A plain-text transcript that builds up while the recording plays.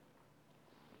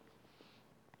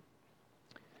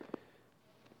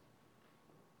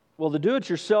Well, the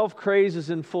do-it-yourself craze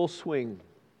is in full swing.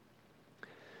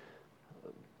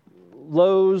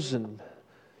 Lowe's and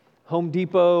Home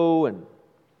Depot and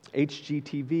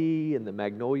HGTV and the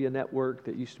Magnolia Network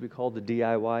that used to be called the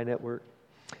DIY Network,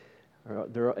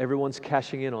 everyone's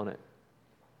cashing in on it.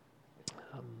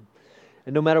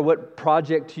 And no matter what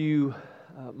project you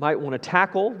might want to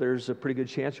tackle, there's a pretty good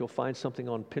chance you'll find something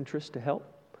on Pinterest to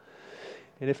help.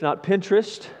 And if not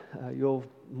Pinterest, you'll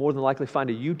more than likely find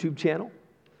a YouTube channel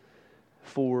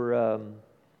find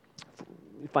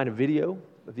a video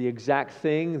of the exact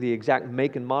thing, the exact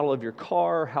make and model of your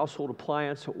car, household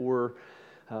appliance, or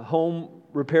home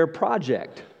repair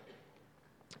project.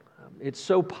 It's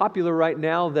so popular right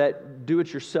now that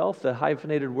do-it-yourself, the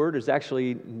hyphenated word, is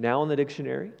actually now in the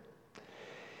dictionary.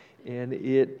 And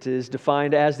it is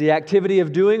defined as the activity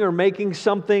of doing or making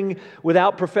something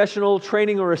without professional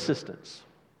training or assistance.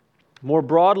 More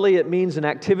broadly, it means an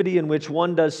activity in which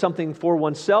one does something for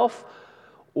oneself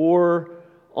or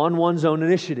on one's own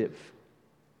initiative.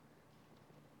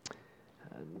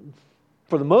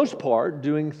 For the most part,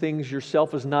 doing things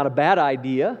yourself is not a bad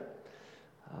idea.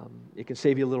 It can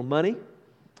save you a little money,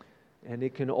 and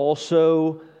it can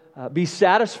also be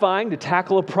satisfying to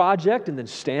tackle a project and then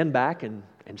stand back and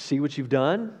see what you've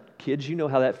done. Kids, you know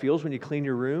how that feels when you clean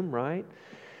your room, right?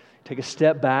 Take a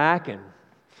step back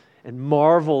and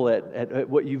marvel at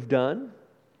what you've done.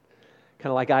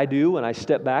 Kind of like I do when I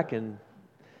step back and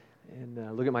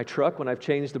look at my truck when I've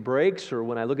changed the brakes, or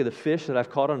when I look at the fish that I've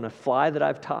caught on a fly that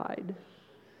I've tied.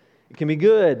 It can be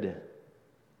good.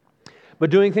 But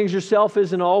doing things yourself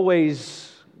isn't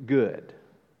always good.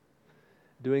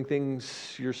 Doing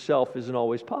things yourself isn't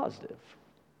always positive.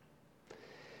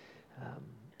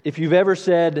 If you've ever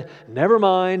said, "Never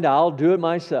mind, I'll do it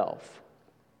myself,"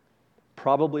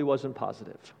 probably wasn't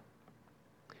positive.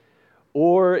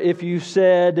 Or if you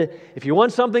said, "If you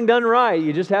want something done right,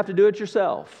 you just have to do it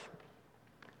yourself,"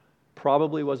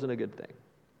 probably wasn't a good thing.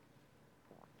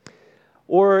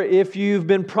 Or if you've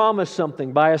been promised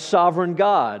something by a sovereign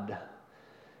God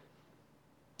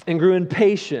and grew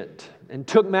impatient and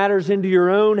took matters into your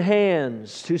own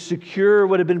hands to secure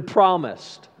what had been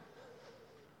promised,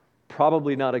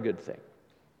 probably not a good thing.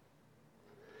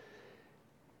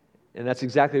 And that's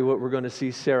exactly what we're going to see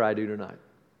Sarai do tonight.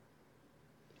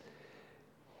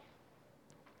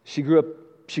 She grew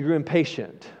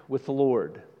impatient with the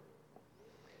Lord.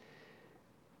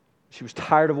 She was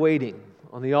tired of waiting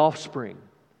on the offspring,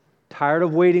 tired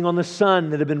of waiting on the son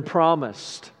that had been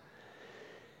promised.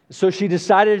 So she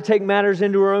decided to take matters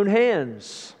into her own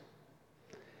hands.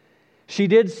 She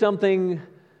did something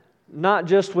not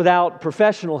just without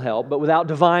professional help, but without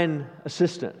divine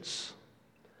assistance.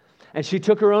 And she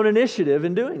took her own initiative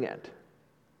in doing it.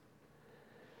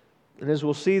 And as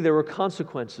we'll see, there were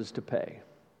consequences to pay,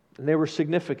 and they were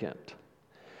significant.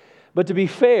 But to be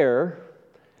fair,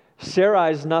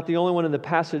 Sarai is not the only one in the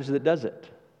passage that does it.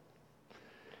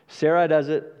 Sarai does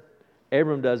it,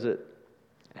 Abram does it,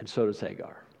 and so does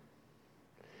Hagar.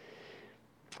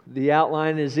 The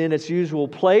outline is in its usual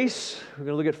place. We're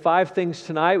going to look at 5 things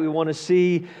tonight. We want to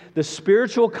see the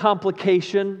spiritual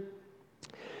complication,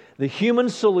 the human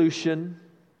solution,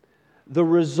 the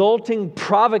resulting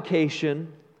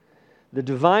provocation, the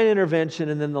divine intervention,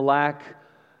 and then the lack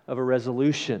of a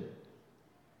resolution.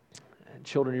 And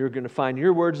children, you're going to find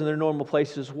your words in their normal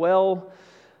place as well.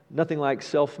 Nothing like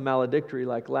self-maledictory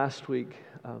like last week.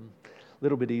 A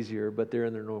little bit easier, but they're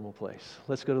in their normal place.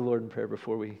 Let's go to the Lord in prayer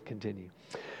before we continue.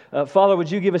 Father, would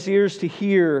you give us ears to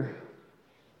hear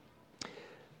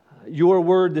your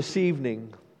word this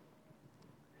evening?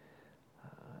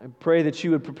 I pray that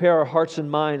you would prepare our hearts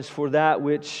and minds for that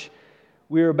which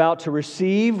we are about to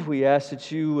receive. We ask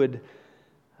that you would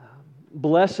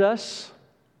bless us.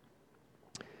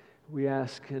 I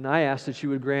ask that you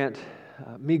would grant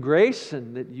me grace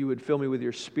and that you would fill me with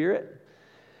your Spirit.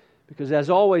 Because as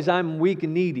always, I'm weak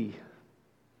and needy.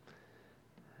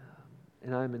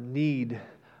 And I'm in need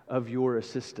of your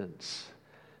assistance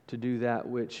to do that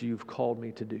which you've called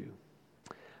me to do.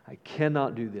 I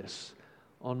cannot do this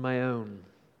on my own.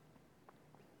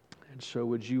 And so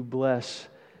would you bless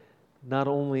not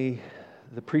only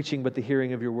the preaching but the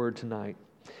hearing of your word tonight.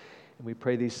 And we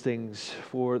pray these things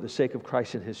for the sake of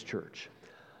Christ and His church.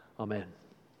 Amen.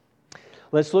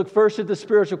 Let's look first at the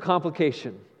spiritual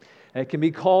complication. It can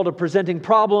be called a presenting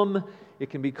problem. It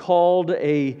can be called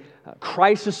a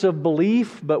crisis of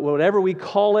belief. But whatever we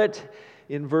call it,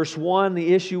 in verse 1,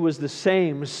 the issue was the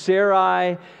same.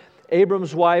 Sarai,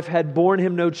 Abram's wife, had borne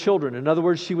him no children. In other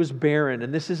words, she was barren.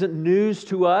 And this isn't news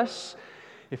to us.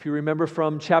 If you remember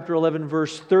from chapter 11,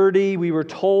 verse 30, we were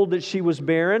told that she was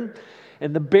barren.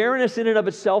 And the barrenness in and of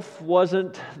itself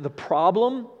wasn't the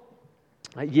problem.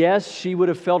 Yes, she would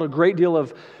have felt a great deal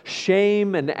of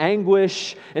shame and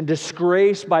anguish and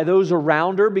disgrace by those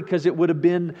around her because it would have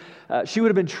been, she would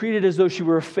have been treated as though she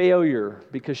were a failure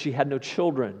because she had no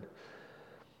children.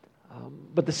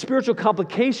 But the spiritual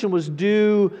complication was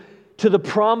due to the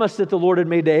promise that the Lord had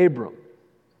made to Abram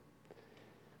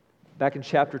back in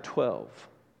chapter 12.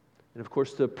 And of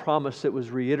course, the promise that was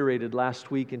reiterated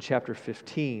last week in chapter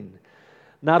 15.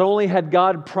 Not only had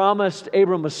God promised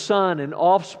Abram a son and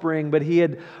offspring, but He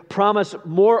had promised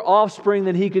more offspring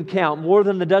than he could count, more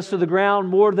than the dust of the ground,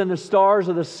 more than the stars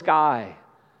of the sky.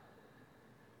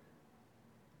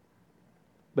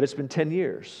 But it's been 10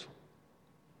 years.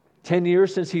 10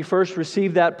 years since he first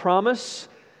received that promise,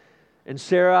 and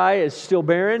Sarai is still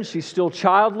barren, she's still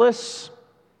childless.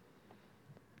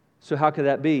 So how could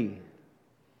that be?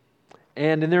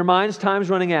 And in their minds, time's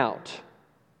running out.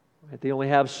 They only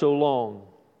have so long.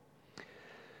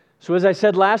 So as I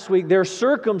said last week, their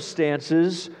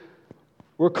circumstances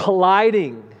were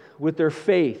colliding with their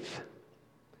faith.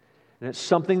 And it's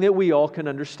something that we all can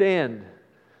understand.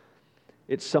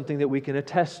 It's something that we can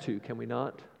attest to, can we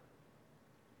not?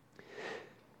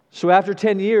 So after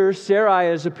 10 years, Sarai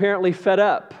is apparently fed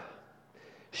up.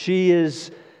 She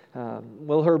is,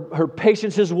 her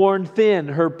patience is worn thin.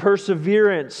 Her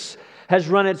perseverance has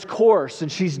run its course,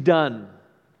 and she's done.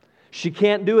 She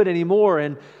can't do it anymore,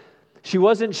 and she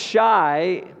wasn't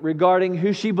shy regarding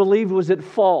who she believed was at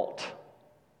fault.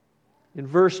 In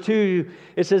verse 2,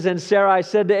 it says, "And Sarai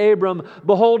said to Abram,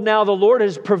 'Behold, now the Lord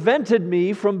has prevented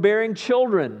me from bearing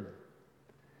children.'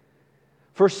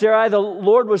 For Sarai, the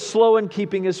Lord was slow in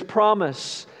keeping His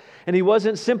promise. And He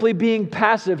wasn't simply being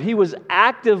passive. He was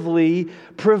actively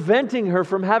preventing her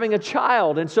from having a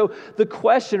child. And so the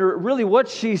question, or really what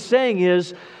she's saying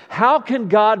is, how can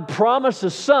God promise a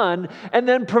son and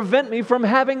then prevent me from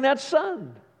having that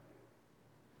son?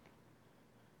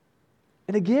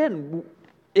 And again,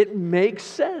 it makes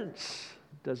sense,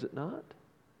 does it not?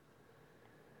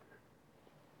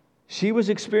 She was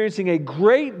experiencing a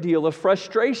great deal of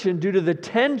frustration due to the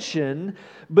tension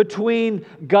between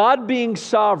God being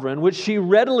sovereign, which she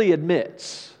readily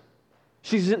admits.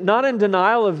 She's not in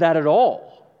denial of that at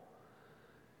all.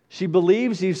 She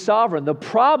believes He's sovereign. The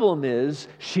problem is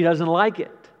she doesn't like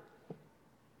it.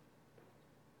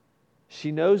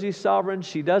 She knows He's sovereign.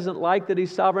 She doesn't like that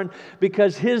He's sovereign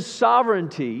because His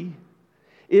sovereignty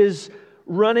is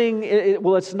running,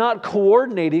 it's not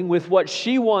coordinating with what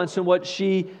she wants and what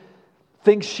she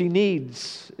thinks she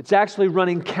needs. It's actually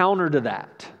running counter to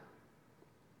that.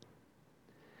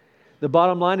 The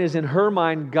bottom line is, in her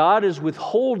mind, God is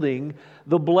withholding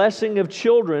the blessing of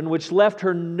children, which left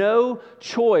her no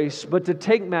choice but to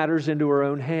take matters into her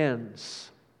own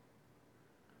hands.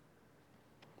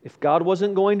 If God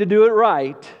wasn't going to do it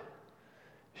right,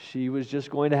 she was just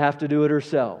going to have to do it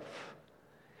herself.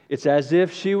 It's as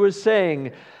if she was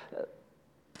saying,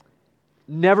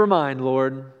 "Never mind,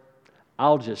 Lord,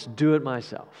 I'll just do it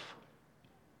myself."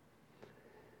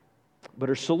 But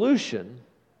her solution,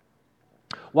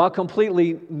 while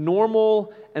completely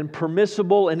normal and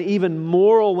permissible and even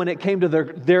moral when it came to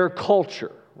their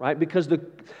culture, right? Because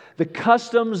the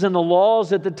customs and the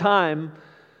laws at the time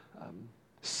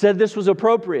said this was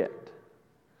appropriate.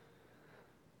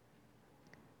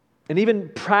 And even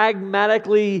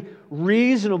pragmatically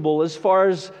reasonable as far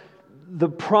as the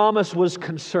promise was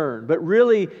concerned. But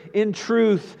really, in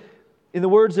truth, in the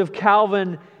words of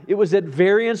Calvin, it was at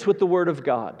variance with the Word of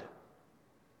God.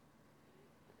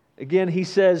 Again, he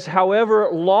says, however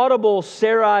laudable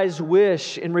Sarai's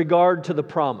wish in regard to the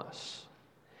promise,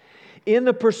 in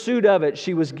the pursuit of it,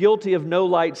 she was guilty of no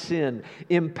light sin,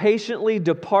 impatiently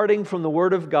departing from the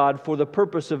Word of God for the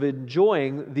purpose of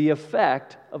enjoying the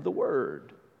effect of the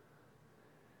Word.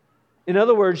 In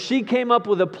other words, she came up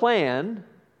with a plan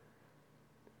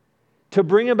to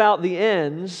bring about the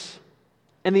ends,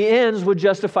 and the ends would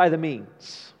justify the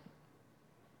means.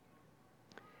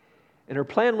 And her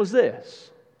plan was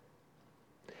this.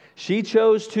 She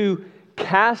chose to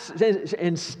cast,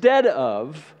 instead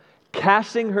of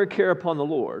casting her care upon the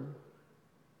Lord,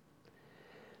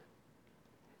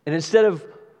 and instead of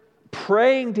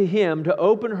praying to Him to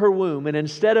open her womb, and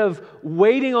instead of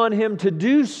waiting on Him to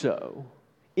do so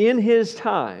in His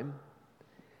time,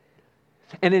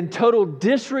 and in total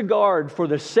disregard for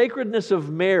the sacredness of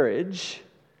marriage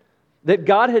that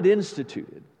God had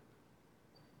instituted,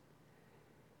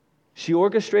 she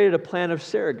orchestrated a plan of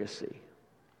surrogacy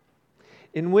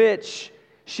in which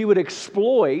she would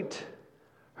exploit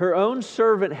her own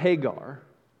servant Hagar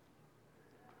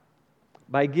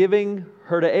by giving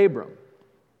her to Abram,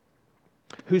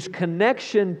 whose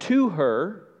connection to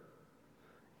her,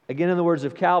 again in the words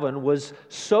of Calvin, was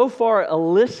so far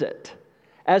illicit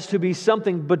as to be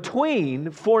something between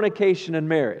fornication and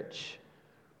marriage.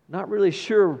 Not really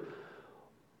sure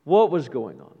what was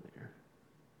going on there,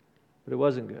 but it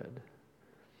wasn't good.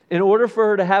 In order for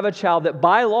her to have a child that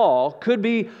by law could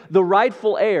be the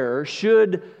rightful heir,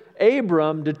 should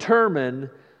Abram determine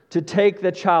to take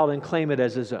the child and claim it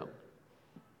as his own.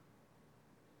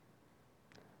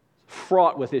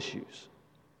 Fraught with issues.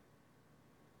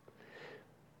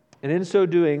 And in so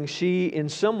doing, she in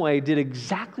some way did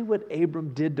exactly what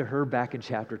Abram did to her back in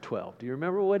chapter 12. Do you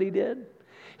remember what he did?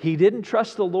 He didn't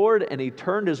trust the Lord, and he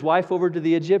turned his wife over to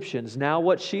the Egyptians. Now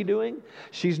what's she doing?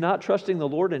 She's not trusting the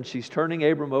Lord, and she's turning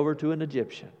Abram over to an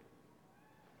Egyptian.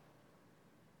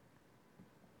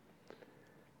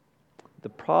 The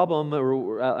problem,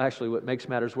 or actually what makes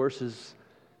matters worse, is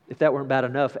if that weren't bad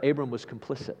enough, Abram was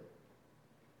complicit.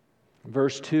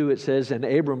 Verse 2, it says, and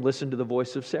Abram listened to the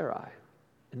voice of Sarai.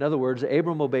 In other words,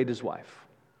 Abram obeyed his wife.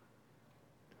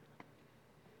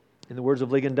 In the words of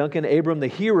Ligon Duncan, Abram the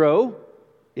hero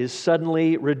is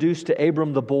suddenly reduced to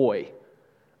Abram the boy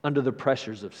under the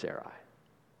pressures of Sarai.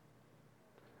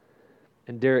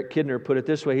 And Derek Kidner put it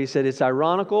this way. He said, it's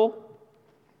ironical,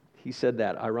 he said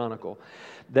that, ironical,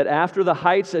 that after the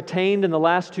heights attained in the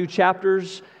last 2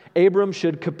 chapters, Abram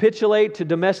should capitulate to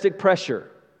domestic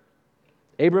pressure.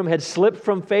 Abram had slipped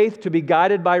from faith to be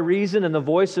guided by reason and the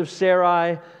voice of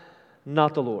Sarai,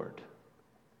 not the Lord.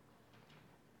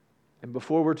 And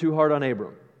before we're too hard on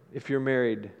Abram, if you're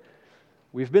married,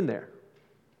 we've been there.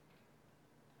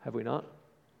 Have we not?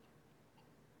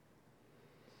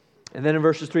 And then in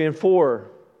verses 3 and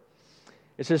 4,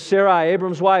 it says, Sarai,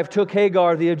 Abram's wife, took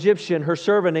Hagar, the Egyptian, her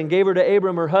servant, and gave her to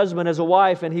Abram, her husband, as a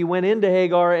wife, and he went into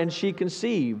Hagar, and she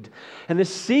conceived. And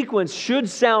this sequence should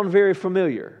sound very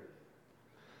familiar.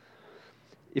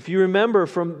 If you remember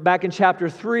from back in chapter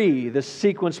 3, the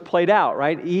sequence played out,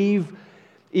 right? Eve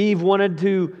wanted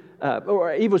to,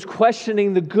 or Eve was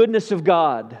questioning the goodness of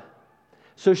God.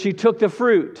 So she took the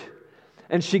fruit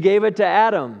and she gave it to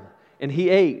Adam and he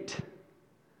ate.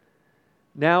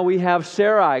 Now we have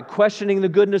Sarai questioning the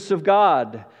goodness of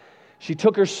God. She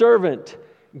took her servant,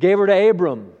 gave her to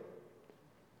Abram,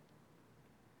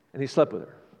 and he slept with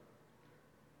her.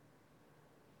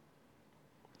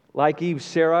 Like Eve,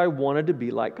 Sarai wanted to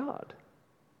be like God.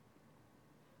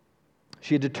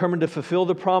 She had determined to fulfill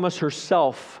the promise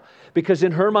herself because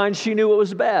in her mind she knew what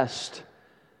was best.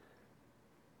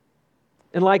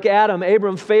 And like Adam,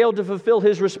 Abram failed to fulfill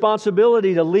his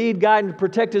responsibility to lead, guide, and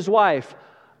protect his wife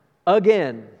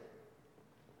again.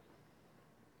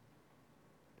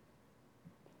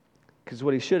 Because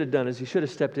what he should have done is he should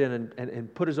have stepped in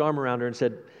and put his arm around her and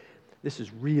said, this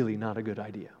is really not a good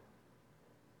idea.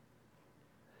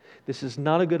 This is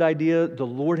not a good idea. The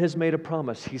Lord has made a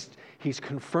promise. He's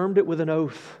confirmed it with an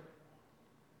oath.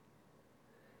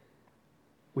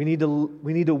 We need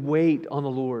to wait on the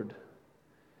Lord.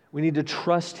 We need to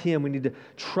trust Him. We need to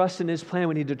trust in His plan.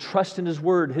 We need to trust in His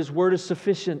Word. His Word is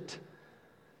sufficient.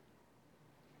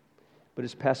 But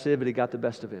his passivity got the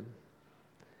best of him.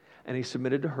 And he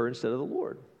submitted to her instead of the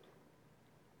Lord.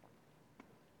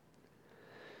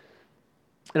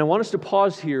 And I want us to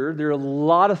pause here. There are a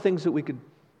lot of things that we could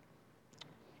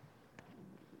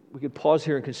pause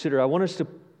here and consider. I want us to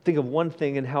think of one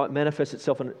thing and how it manifests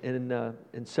itself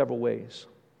in several ways.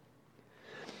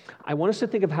 I want us to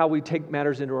think of how we take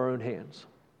matters into our own hands.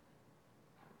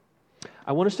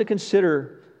 I want us to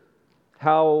consider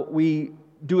how we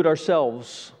do it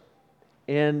ourselves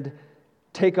and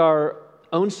take our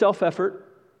own self-effort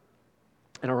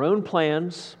and our own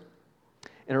plans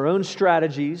and our own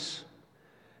strategies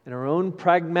and our own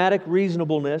pragmatic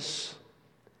reasonableness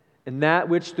and that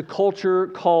which the culture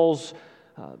calls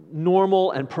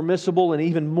normal and permissible and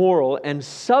even moral, and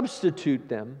substitute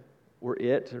them, or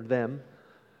it, or them,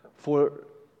 for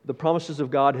the promises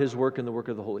of God, His work, and the work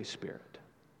of the Holy Spirit.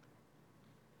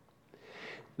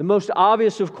 The most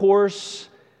obvious, of course,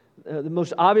 the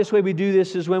most obvious way we do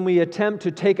this is when we attempt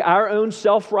to take our own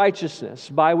self-righteousness,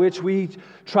 by which we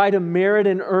try to merit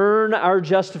and earn our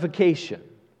justification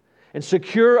and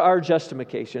secure our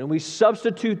justification, and we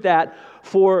substitute that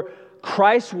for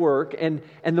Christ's work and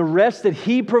the rest that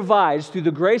He provides through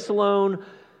the grace alone,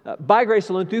 by grace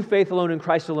alone, through faith alone, in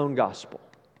Christ alone gospel.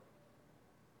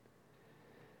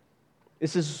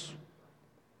 This is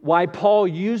why Paul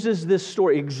uses this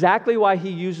story, exactly why he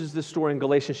uses this story in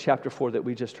Galatians chapter 4 that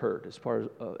we just heard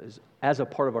as a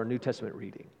part of our New Testament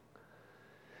reading.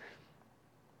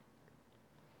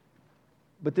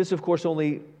 But this, of course,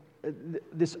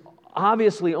 this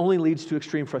obviously only leads to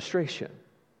extreme frustration.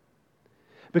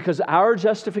 Because our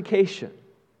justification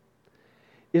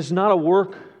is not a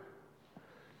work.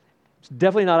 It's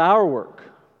definitely not our work.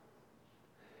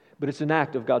 but it's an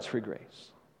act of God's free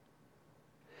grace.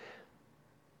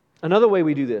 Another way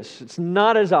we do this, it's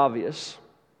not as obvious,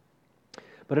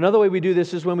 but another way we do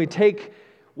this is when we take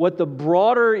what the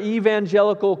broader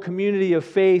evangelical community of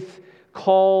faith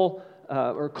calls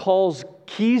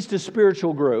keys to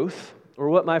spiritual growth, or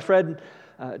what my friend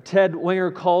Ted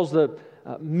Winger calls the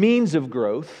means of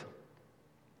growth,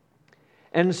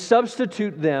 and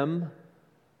substitute them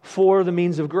for the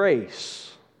means of grace.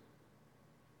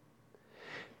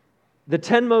 The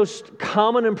 10 most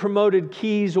common and promoted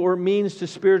keys or means to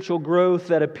spiritual growth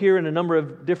that appear in a number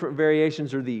of different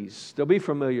variations are these. They'll be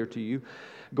familiar to you.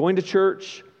 Going to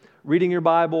church, reading your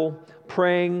Bible,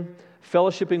 praying,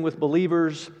 fellowshipping with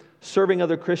believers, serving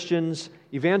other Christians,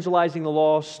 evangelizing the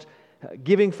lost,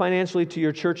 giving financially to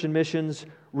your church and missions,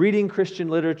 reading Christian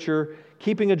literature,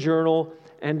 keeping a journal,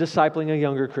 and discipling a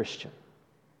younger Christian.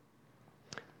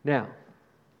 Now,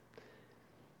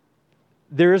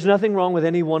 there is nothing wrong with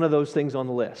any one of those things on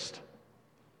the list,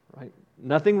 right?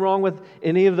 Nothing wrong with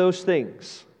any of those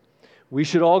things. We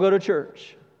should all go to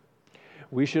church.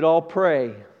 We should all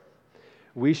pray.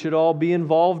 We should all be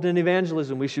involved in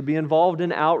evangelism. We should be involved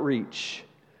in outreach.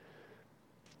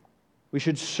 We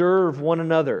should serve one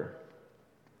another.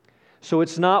 So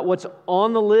it's not what's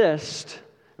on the list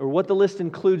or what the list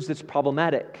includes that's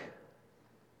problematic.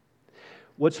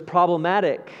 What's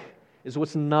problematic is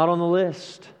what's not on the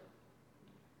list.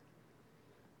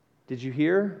 Did you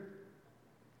hear?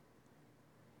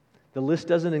 The list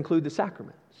doesn't include the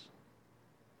sacraments,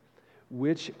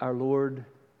 which our Lord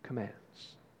commands.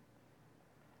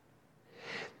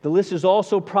 The list is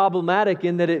also problematic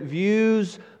in that it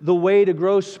views the way to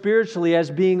grow spiritually as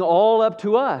being all up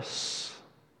to us.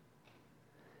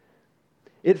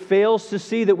 It fails to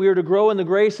see that we are to grow in the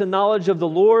grace and knowledge of the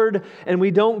Lord, and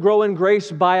we don't grow in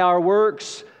grace by our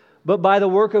works, but by the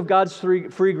work of God's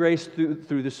free grace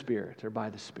through the Spirit, or by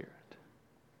the Spirit.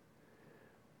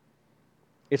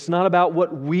 It's not about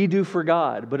what we do for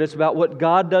God, but it's about what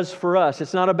God does for us.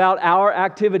 It's not about our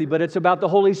activity, but it's about the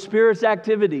Holy Spirit's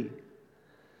activity.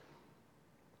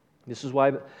 This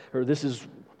is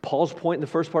Paul's point in the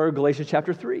first part of Galatians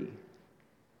chapter 3.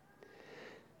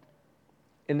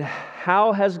 And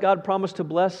how has God promised to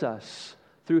bless us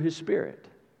through His Spirit?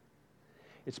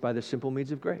 It's by the simple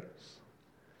means of grace,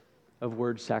 of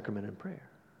word, sacrament, and prayer.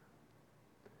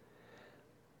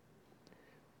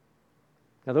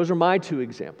 Now, those are my two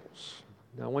examples.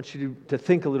 Now, I want you to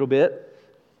think a little bit.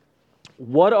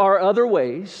 What are other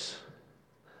ways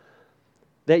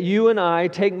that you and I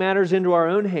take matters into our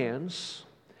own hands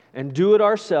and do it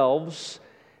ourselves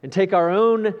and take our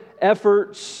own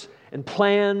efforts and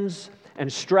plans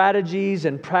and strategies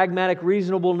and pragmatic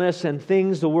reasonableness and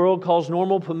things the world calls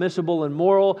normal, permissible, and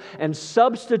moral, and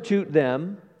substitute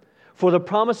them for the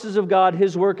promises of God,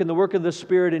 His work, and the work of the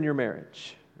Spirit in your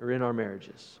marriage or in our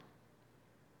marriages?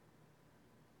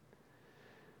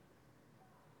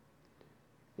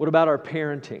 What about our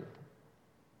parenting?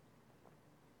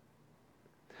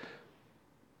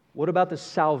 What about the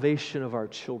salvation of our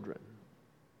children?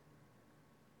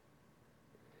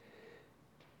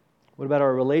 What about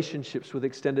our relationships with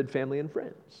extended family and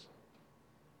friends?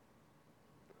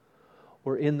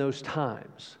 Or in those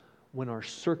times when our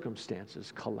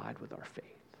circumstances collide with our faith?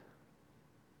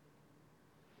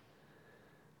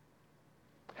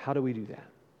 How do we do that?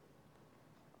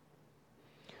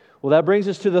 Well, that brings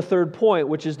us to the third point,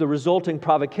 which is the resulting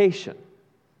provocation.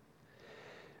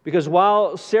 Because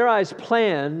while Sarai's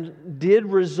plan did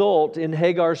result in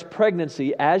Hagar's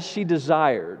pregnancy as she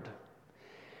desired,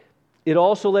 it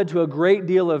also led to a great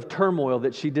deal of turmoil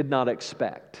that she did not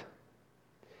expect.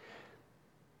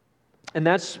 And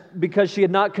that's because she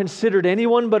had not considered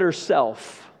anyone but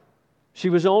herself. She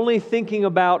was only thinking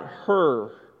about her.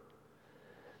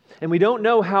 And we don't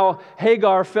know how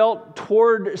Hagar felt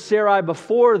toward Sarai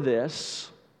before this,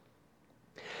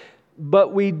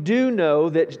 but we do know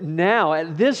that now,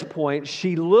 at this point,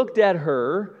 she looked at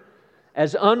her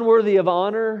as unworthy of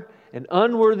honor and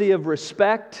unworthy of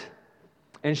respect,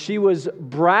 and she was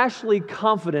brashly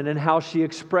confident in how she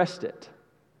expressed it.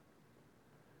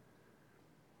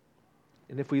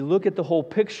 And if we look at the whole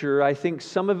picture, I think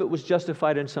some of it was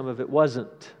justified and some of it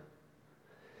wasn't.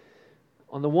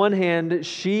 On the one hand,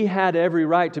 she had every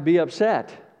right to be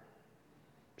upset.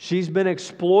 She's been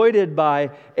exploited by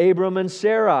Abram and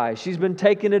Sarai. She's been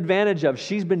taken advantage of.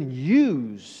 She's been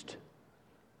used.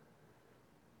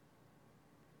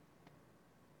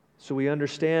 So we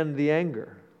understand the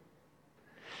anger.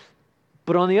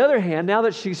 But on the other hand, now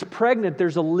that she's pregnant,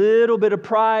 there's a little bit of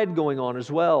pride going on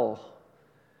as well.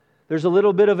 There's a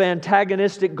little bit of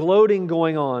antagonistic gloating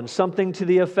going on. Something to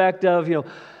the effect of,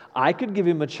 I could give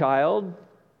him a child.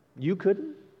 You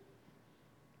couldn't.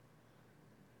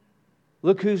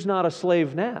 Look who's not a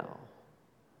slave now.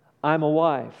 I'm a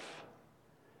wife.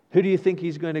 Who do you think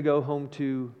he's going to go home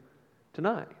to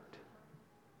tonight?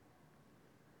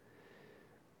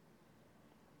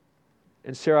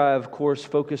 And Sarai, of course,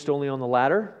 focused only on the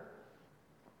latter.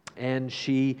 And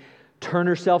she turned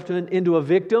herself into a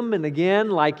victim. And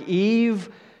again, like Eve,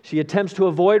 she attempts to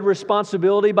avoid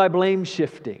responsibility by blame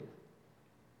shifting.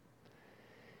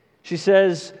 She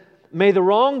says, may the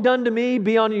wrong done to me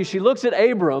be on you. She looks at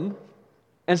Abram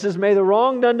and says, may the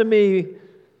wrong done to me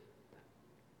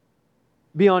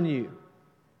be on you.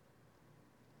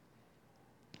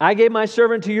 I gave my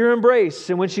servant to your embrace,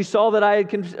 and when she saw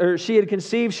that she had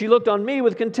conceived, she looked on me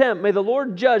with contempt. May the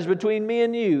Lord judge between me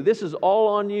and you. This is all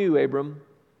on you, Abram.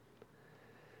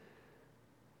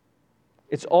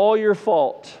 It's all your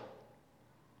fault.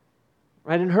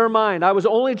 Right? In her mind, I was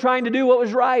only trying to do what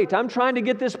was right. I'm trying to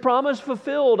get this promise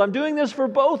fulfilled. I'm doing this for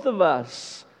both of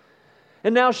us.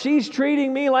 And now she's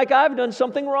treating me like I've done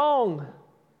something wrong.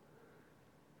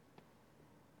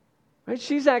 Right?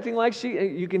 She's acting like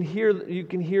you can hear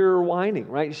her whining,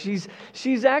 right?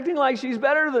 She's acting like she's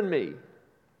better than me.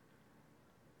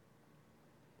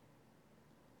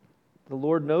 The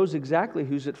Lord knows exactly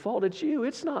who's at fault. It's you.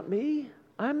 It's not me.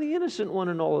 I'm the innocent one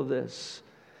in all of this.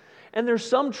 And there's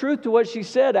some truth to what she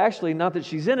said, actually, not that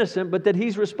she's innocent, but that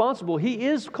he's responsible. He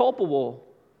is culpable.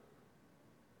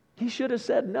 He should have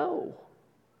said no.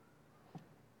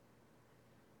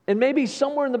 And maybe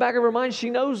somewhere in the back of her mind, she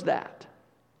knows that.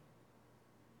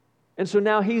 And so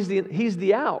now he's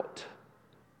the out.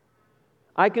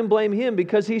 I can blame him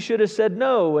because he should have said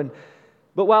no.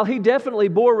 But while he definitely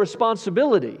bore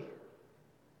responsibility,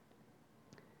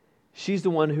 she's the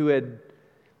one who had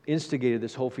instigated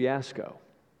this whole fiasco.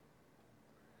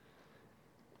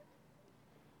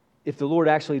 If the Lord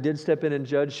actually did step in and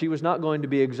judge, she was not going to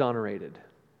be exonerated.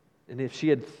 And if she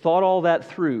had thought all that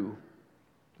through,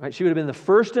 right, she would have been the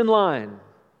first in line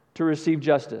to receive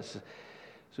justice.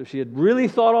 So if she had really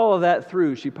thought all of that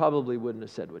through, she probably wouldn't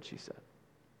have said what she said.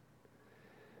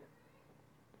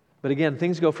 But again,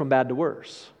 things go from bad to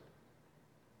worse.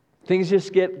 Things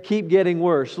just keep getting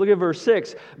worse. Look at verse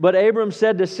 6. But Abram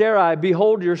said to Sarai,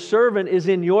 behold, your servant is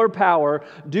in your power.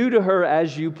 Do to her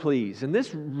as you please. And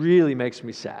this really makes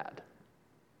me sad.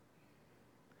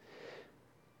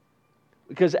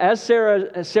 Because as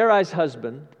Sarai's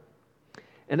husband,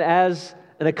 and as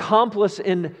an accomplice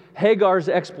in Hagar's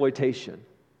exploitation,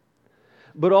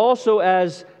 but also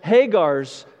as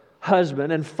Hagar's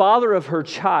husband and father of her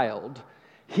child,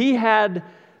 he had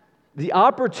the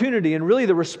opportunity and really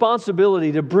the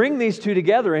responsibility to bring these two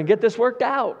together and get this worked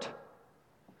out.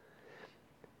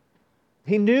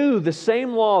 He knew the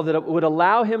same law that would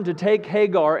allow him to take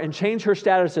Hagar and change her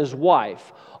status as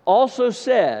wife also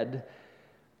said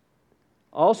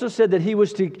that he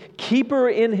was to keep her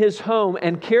in his home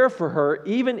and care for her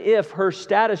even if her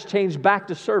status changed back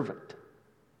to servant.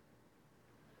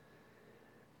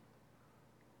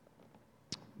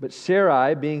 But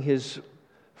Sarai, being his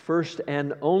first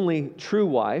and only true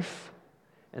wife,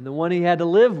 and the one he had to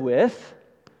live with,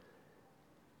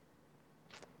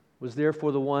 was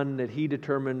therefore the one that he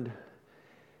determined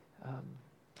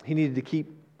he needed to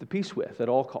keep the peace with at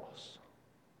all costs.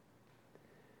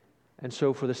 And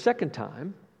so for the second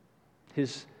time,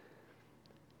 his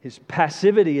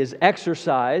passivity is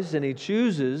exercised, and he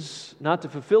chooses not to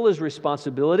fulfill his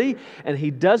responsibility, and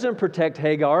he doesn't protect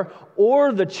Hagar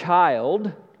or the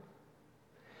child.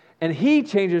 And he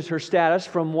changes her status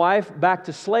from wife back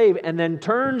to slave and then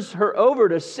turns her over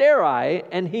to Sarai,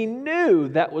 and he knew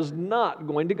that was not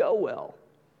going to go well.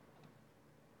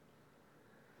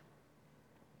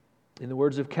 In the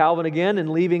words of Calvin again,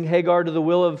 in leaving Hagar to the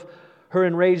will of her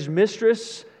enraged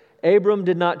mistress, Abram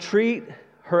did not treat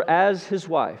her as his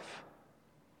wife.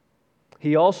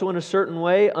 He also, in a certain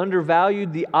way,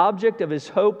 undervalued the object of his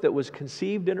hope that was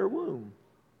conceived in her womb.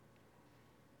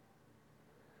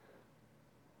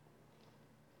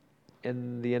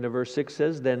 And the end of verse 6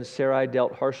 says, then Sarai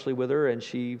dealt harshly with her, and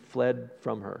she fled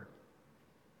from her.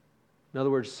 In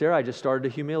other words, Sarai just started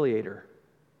to humiliate her,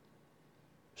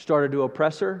 started to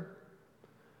oppress her,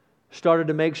 started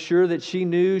to make sure that she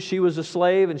knew she was a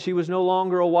slave and she was no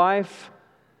longer a wife,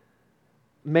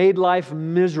 made life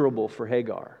miserable for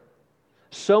Hagar.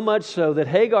 So much so that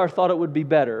Hagar thought it would be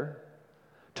better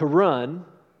to run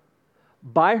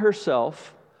by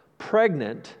herself,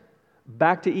 pregnant,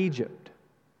 back to Egypt.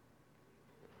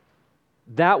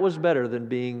 That was better than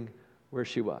being where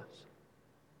she was.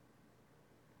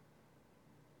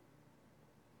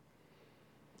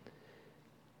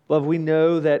 Beloved, we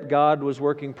know that God was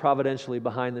working providentially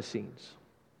behind the scenes.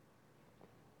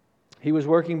 He was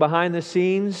working behind the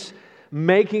scenes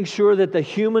making sure that the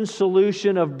human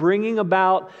solution of bringing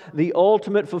about the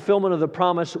ultimate fulfillment of the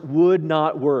promise would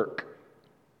not work.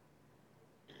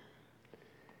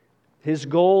 His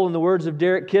goal, in the words of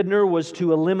Derek Kidner, was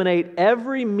to eliminate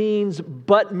every means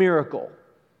but miracle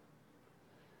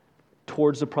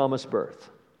towards the promised birth.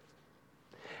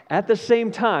 At the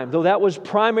same time, though that was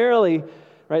primarily,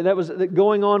 right, that was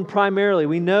going on primarily,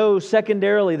 we know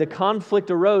secondarily the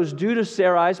conflict arose due to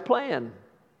Sarai's plan.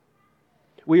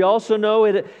 We also know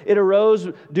it arose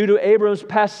due to Abram's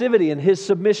passivity and his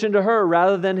submission to her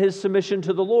rather than his submission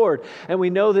to the Lord. And we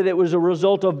know that it was a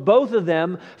result of both of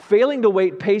them failing to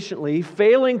wait patiently,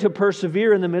 failing to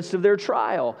persevere in the midst of their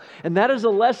trial. And that is a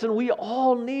lesson we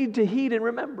all need to heed and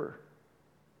remember.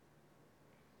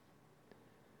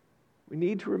 We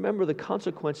need to remember the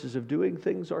consequences of doing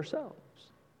things ourselves.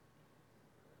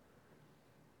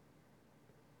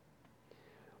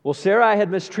 Well, Sarai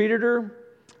had mistreated her.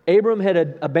 Abram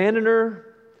had abandoned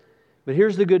her. But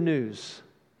here's the good news.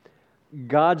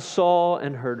 God saw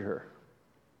and heard her.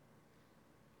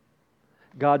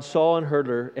 God saw and heard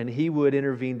her, and He would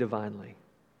intervene divinely.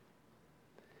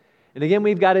 And again,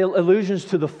 we've got allusions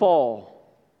to the fall.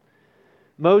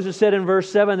 Moses said in verse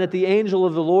 7 that the angel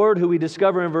of the Lord, who we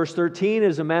discover in verse 13,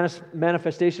 is a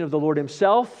manifestation of the Lord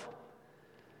Himself.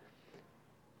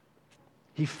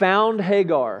 He found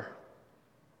Hagar,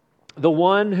 the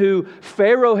one who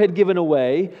Pharaoh had given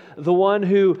away, the one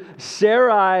who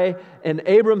Sarai and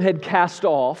Abram had cast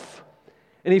off,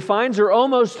 and he finds her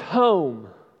almost home,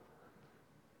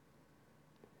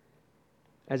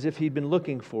 as if he'd been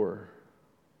looking for her.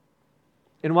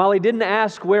 And while he didn't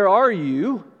ask, "Where are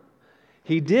you?"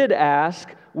 he did ask,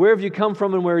 "Where have you come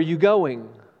from and where are you going?"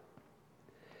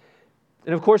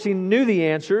 And of course he knew the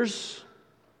answers,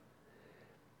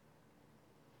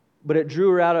 but it drew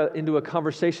her out into a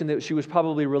conversation that she was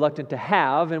probably reluctant to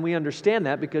have, and we understand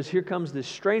that because here comes this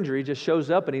stranger. He just shows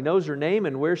up and he knows her name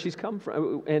and where she's come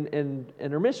from and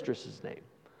her mistress's name.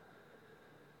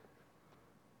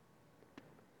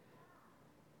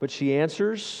 But she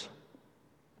answers,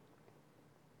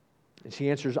 and she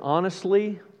answers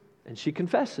honestly, and she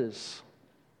confesses,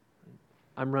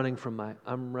 I'm running from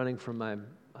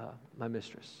my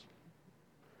mistress."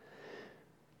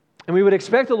 And we would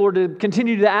expect the Lord to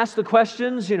continue to ask the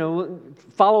questions,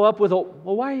 follow up with, "Well,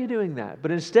 why are you doing that?"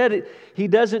 But instead, He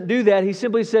doesn't do that. He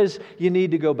simply says, "You need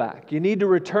to go back. You need to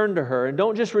return to her. And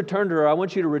don't just return to her. I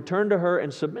want you to return to her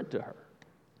and submit to her."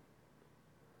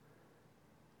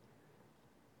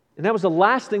 And that was the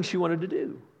last thing she wanted to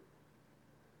do.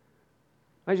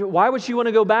 Why would she want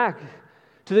to go back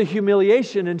to the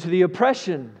humiliation and to the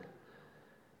oppression?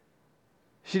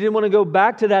 She didn't want to go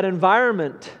back to that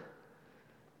environment.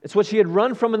 It's what she had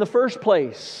run from in the first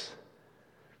place.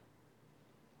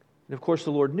 And of course,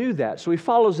 the Lord knew that. So He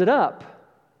follows it up.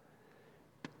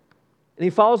 And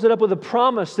He follows it up with a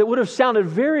promise that would have sounded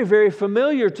very, very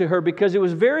familiar to her because it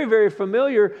was very, very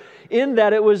familiar in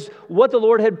that it was what the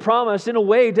Lord had promised in a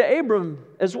way to Abram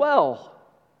as well.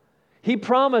 He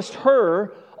promised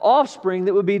her offspring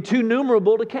that would be too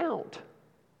numerable to count.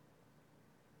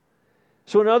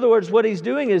 So in other words, what He's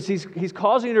doing is He's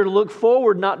causing her to look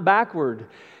forward, not backward.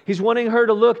 He's wanting her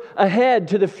to look ahead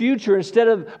to the future instead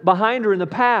of behind her in the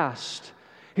past.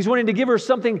 He's wanting to give her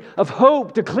something of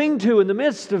hope to cling to in the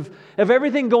midst of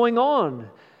everything going on.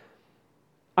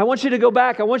 I want you to go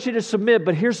back. I want you to submit,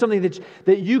 but here's something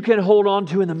that you can hold on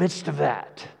to in the midst of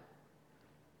that.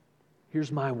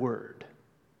 Here's my word.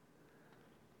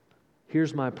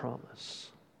 Here's my promise.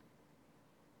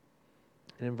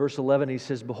 And in verse 11 He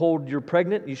says, "Behold, you're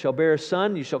pregnant, you shall bear a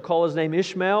son, you shall call his name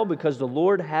Ishmael, because the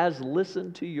Lord has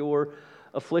listened to your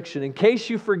affliction." In case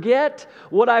you forget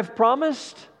what I've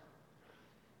promised,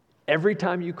 every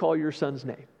time you call your son's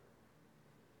name,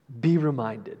 be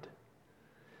reminded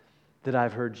that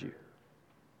I've heard you.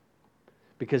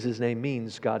 Because his name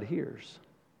means God hears.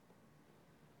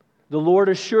 The Lord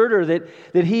assured her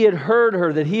that He had heard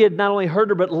her, that He had not only heard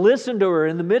her, but listened to her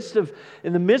in the midst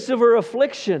of her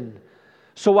affliction.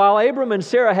 So while Abram and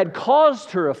Sarah had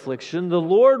caused her affliction, the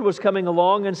Lord was coming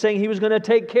along and saying He was going to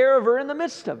take care of her in the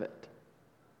midst of it.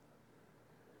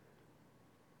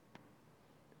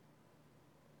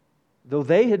 Though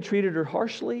they had treated her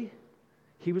harshly,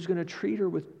 He was going to treat her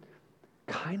with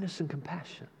kindness and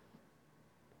compassion.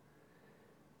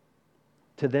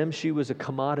 To them, she was a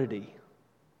commodity.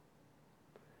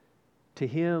 To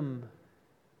Him,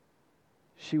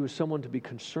 she was someone to be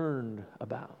concerned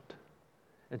about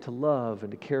and to love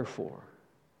and to care for.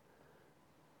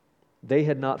 They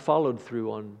had not followed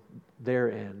through on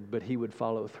their end, but He would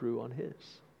follow through on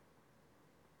His.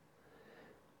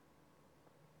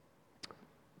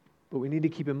 But we need to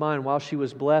keep in mind, while she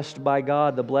was blessed by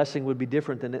God, the blessing would be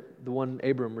different than the one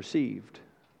Abram received.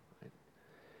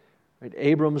 Right?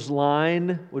 Abram's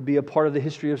line would be a part of the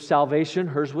history of salvation.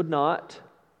 Hers would not.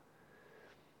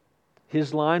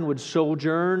 His line would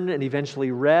sojourn and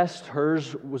eventually rest.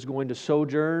 Hers was going to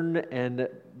sojourn and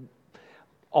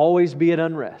always be at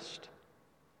unrest.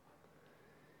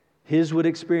 His would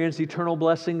experience eternal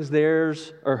blessings.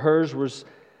 Hers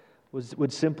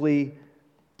would simply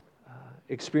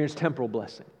experience temporal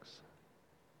blessings.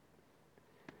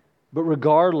 But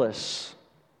regardless,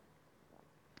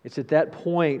 it's at that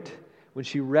point when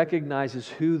she recognizes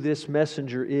who this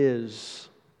messenger is.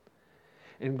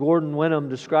 And Gordon Wenham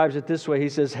describes it this way. He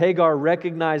says, Hagar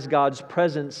recognized God's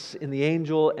presence in the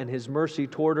angel and His mercy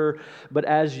toward her. But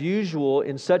as usual,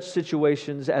 in such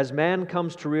situations, as man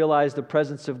comes to realize the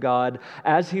presence of God,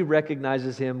 as he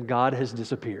recognizes Him, God has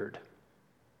disappeared.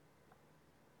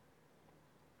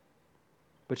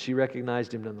 But she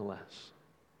recognized Him nonetheless.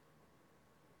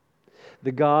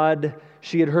 The God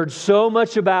she had heard so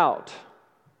much about,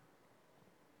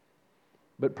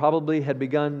 but probably had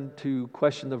begun to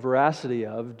question the veracity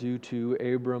of due to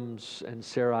Abram's and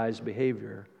Sarai's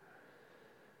behavior,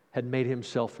 had made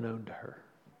Himself known to her.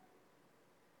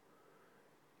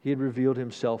 He had revealed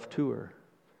Himself to her.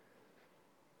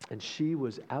 And she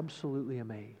was absolutely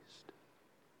amazed.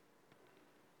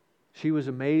 She was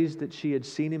amazed that she had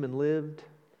seen Him and lived.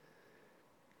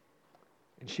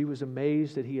 And she was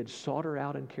amazed that He had sought her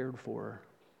out and cared for her.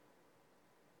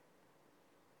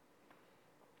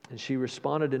 And she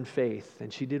responded in faith,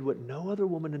 and she did what no other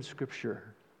woman in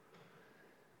Scripture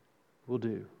will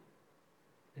do.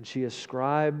 And she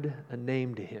ascribed a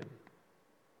name to Him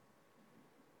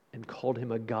and called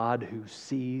Him a God who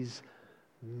sees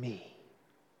me.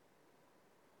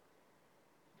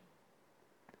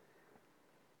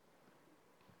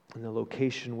 And the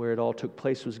location where it all took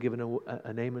place was given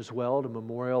a name as well to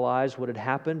memorialize what had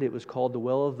happened. It was called the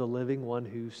Well of the Living One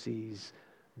Who Sees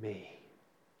Me.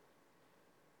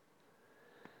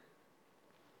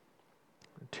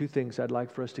 Two things I'd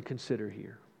like for us to consider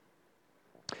here.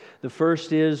 The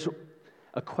first is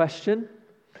a question.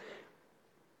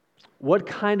 What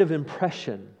kind of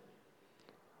impression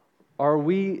are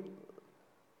we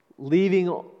leaving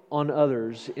on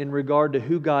others in regard to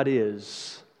who God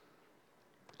is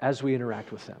as we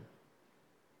interact with them?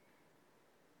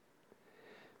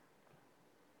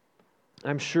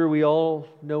 I'm sure we all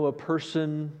know a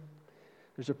person.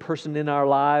 There's a person in our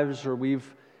lives, or we've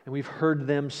heard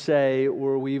them say,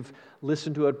 or we've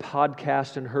listened to a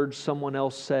podcast and heard someone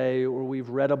else say, or we've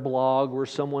read a blog where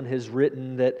someone has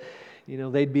written that,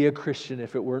 they'd be a Christian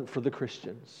if it weren't for the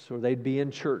Christians, or they'd be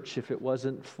in church if it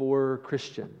wasn't for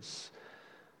Christians.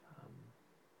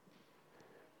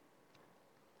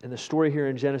 And the story here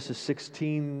in Genesis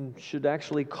 16 should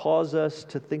actually cause us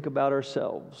to think about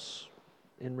ourselves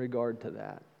in regard to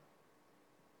that.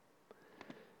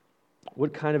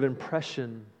 What kind of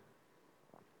impression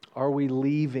are we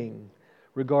leaving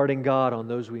regarding God on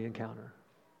those we encounter?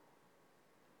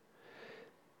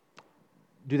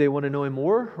 Do they want to know Him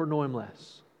more or know Him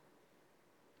less?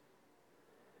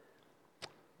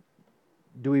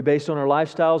 Do we, based on our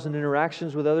lifestyles and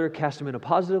interactions with others, cast Him in a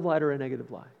positive light or a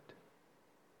negative light?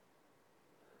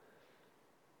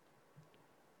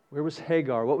 Where was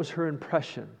Hagar? What was her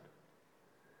impression?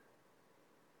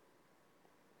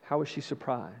 How was she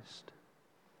surprised?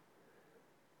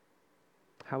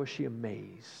 How was she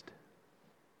amazed?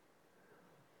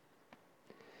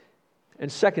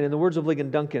 And second, in the words of Ligon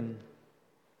Duncan,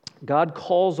 God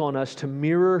calls on us to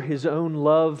mirror His own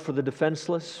love for the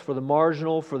defenseless, for the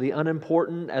marginal, for the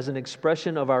unimportant, as an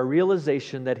expression of our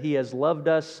realization that He has loved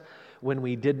us when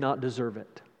we did not deserve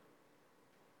it.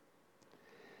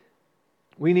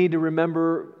 We need to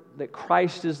remember that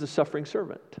Christ is the suffering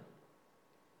servant.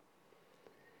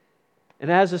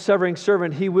 And as a suffering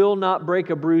servant, He will not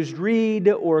break a bruised reed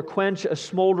or quench a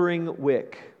smoldering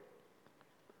wick.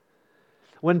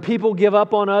 When people give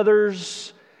up on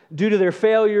others due to their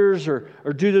failures or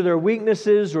due to their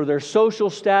weaknesses or their social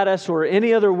status or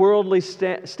any other worldly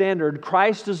standard,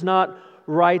 Christ does not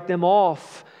write them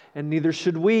off, and neither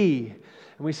should we.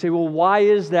 And we say, well, why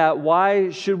is that? Why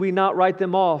should we not write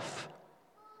them off?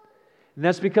 And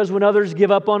that's because when others give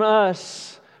up on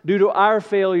us due to our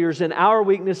failures and our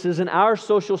weaknesses and our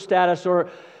social status or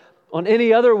on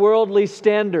any other worldly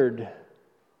standard,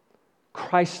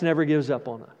 Christ never gives up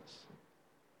on us.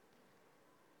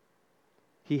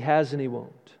 He has and He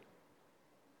won't.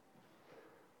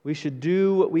 We should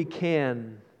do what we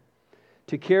can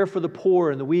to care for the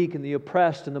poor and the weak and the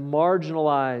oppressed and the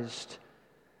marginalized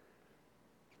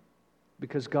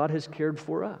because God has cared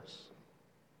for us.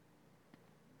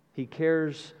 He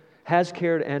cares, has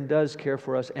cared and does care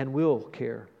for us and will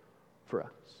care for us.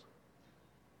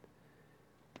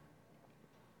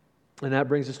 And that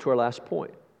brings us to our last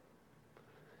point.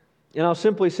 And I'll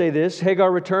simply say this.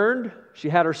 Hagar returned. She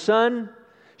had her son.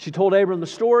 She told Abram the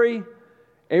story.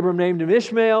 Abram named him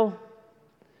Ishmael.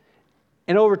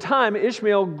 And over time,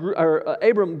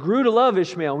 Abram grew to love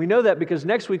Ishmael. We know that because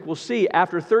next week we'll see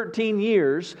after 13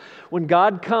 years, when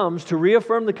God comes to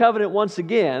reaffirm the covenant once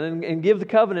again and give the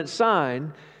covenant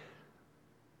sign,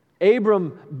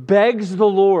 Abram begs the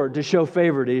Lord to show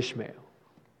favor to Ishmael.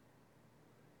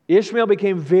 Ishmael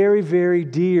became very, very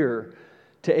dear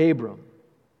to Abram.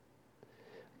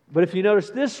 But if you notice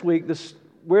this week,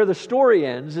 where the story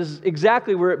ends is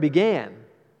exactly where it began.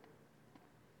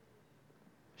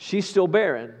 She's still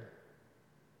barren.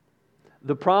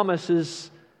 The promise is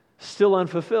still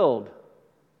unfulfilled.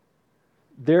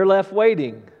 They're left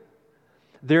waiting.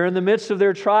 They're in the midst of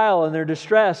their trial and their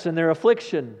distress and their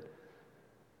affliction.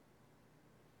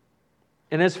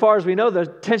 And as far as we know, the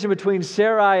tension between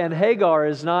Sarai and Hagar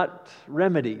is not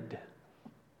remedied.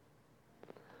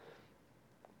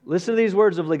 Listen to these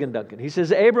words of Ligon Duncan. He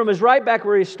says, Abram is right back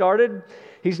where he started.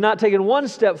 He's not taken one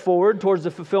step forward towards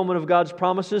the fulfillment of God's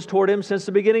promises toward him since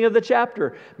the beginning of the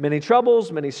chapter. Many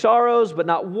troubles, many sorrows, but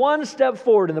not one step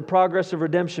forward in the progress of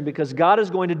redemption because God is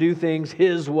going to do things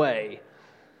His way.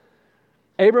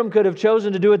 Abram could have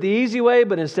chosen to do it the easy way,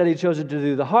 but instead he chose to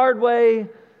do the hard way.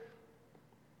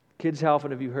 Kids, how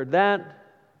often have you heard that?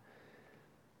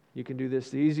 You can do this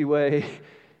the easy way,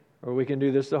 or we can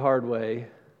do this the hard way.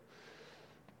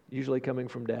 Usually coming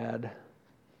from Dad.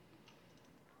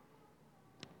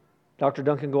 Dr.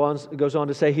 Duncan goes on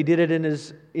to say he did it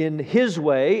in his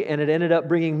way, and it ended up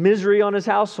bringing misery on his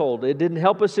household. It didn't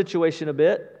help his situation a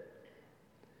bit.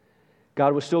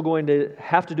 God was still going to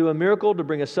have to do a miracle to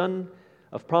bring a son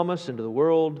of promise into the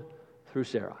world through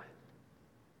Sarai.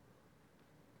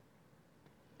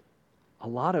 A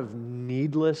lot of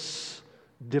needless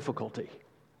difficulty.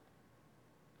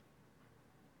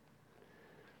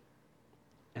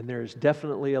 And there's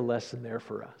definitely a lesson there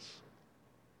for us.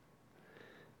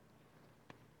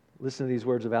 Listen to these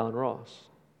words of Alan Ross.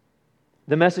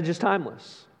 The message is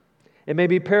timeless. It may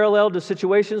be paralleled to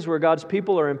situations where God's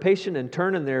people are impatient and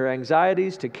turn in their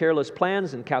anxieties to careless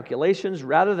plans and calculations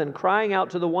rather than crying out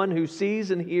to the one who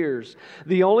sees and hears,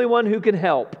 the only one who can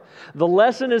help. The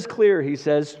lesson is clear, he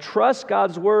says. Trust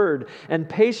God's word and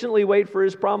patiently wait for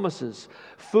His promises.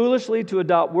 Foolishly to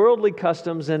adopt worldly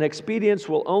customs and expedients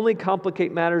will only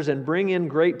complicate matters and bring in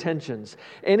great tensions.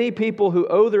 Any people who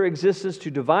owe their existence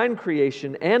to divine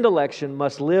creation and election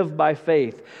must live by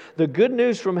faith. The good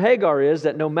news from Hagar is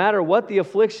that no matter what the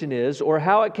affliction is or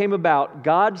how it came about,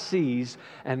 God sees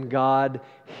and God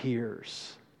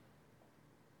hears.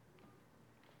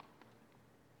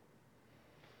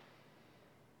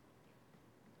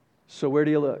 So where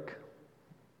do you look?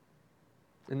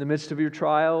 In the midst of your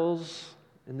trials,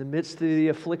 in the midst of the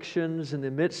afflictions, in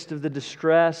the midst of the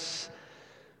distress,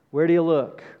 where do you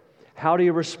look? How do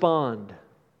you respond? Do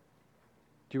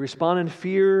you respond in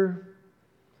fear?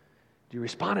 Do you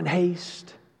respond in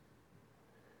haste?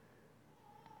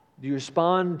 Do you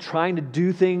respond trying to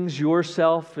do things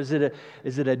yourself? Is it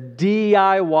a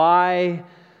DIY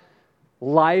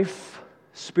life,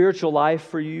 spiritual life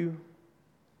for you?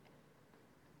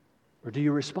 Or do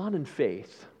you respond in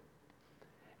faith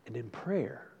and in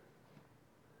prayer,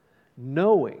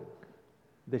 knowing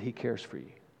that He cares for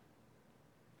you?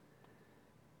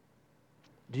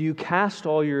 Do you cast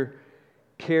all your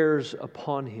cares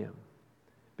upon Him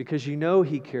because you know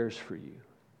He cares for you?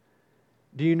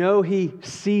 Do you know He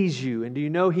sees you? And do you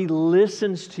know He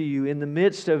listens to you in the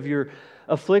midst of your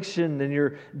affliction and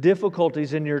your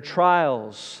difficulties and your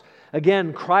trials?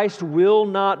 Again, Christ will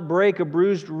not break a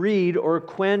bruised reed or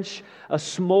quench a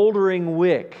smoldering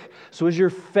wick. So is your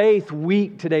faith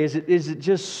weak today? Is it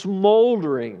just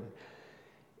smoldering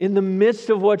in the midst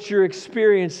of what you're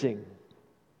experiencing?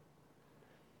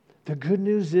 The good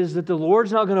news is that the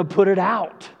Lord's not going to put it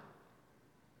out.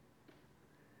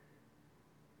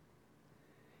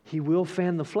 He will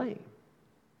fan the flame.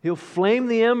 He'll flame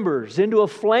the embers into a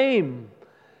flame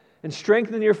and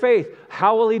strengthen your faith.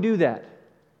 How will He do that?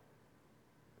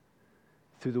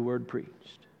 Through the word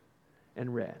preached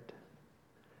and read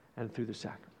and through the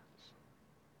sacraments.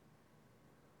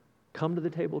 Come to the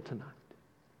table tonight.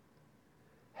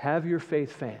 Have your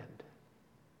faith fanned.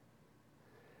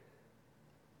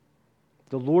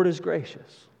 The Lord is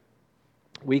gracious.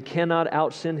 We cannot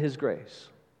out-sin His grace.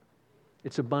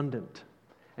 It's abundant.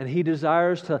 And He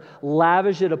desires to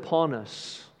lavish it upon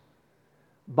us.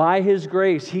 By His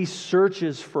grace, He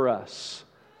searches for us.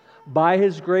 By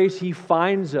His grace, He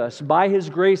finds us. By His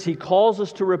grace, He calls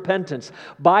us to repentance.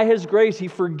 By His grace, He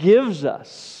forgives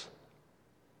us.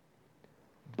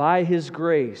 By His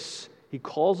grace, He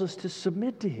calls us to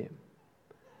submit to Him.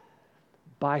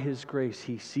 By His grace,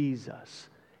 He sees us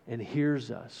and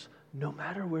hears us no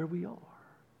matter where we are.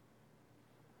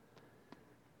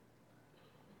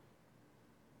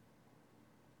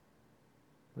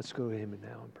 Let's go to Him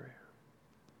now in prayer.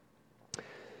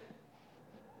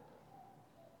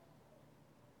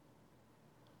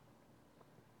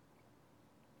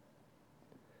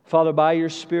 Father, by Your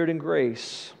Spirit and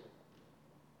grace,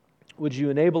 would You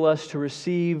enable us to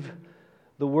receive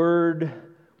the Word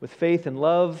with faith and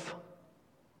love?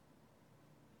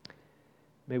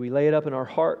 May we lay it up in our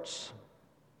hearts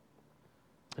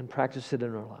and practice it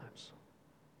in our lives.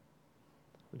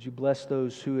 Would You bless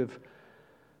those who have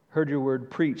heard Your Word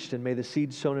preached, and may the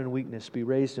seed sown in weakness be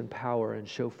raised in power and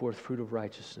show forth fruit of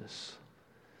righteousness.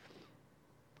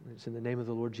 It's in the name of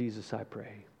the Lord Jesus I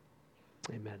pray.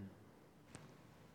 Amen.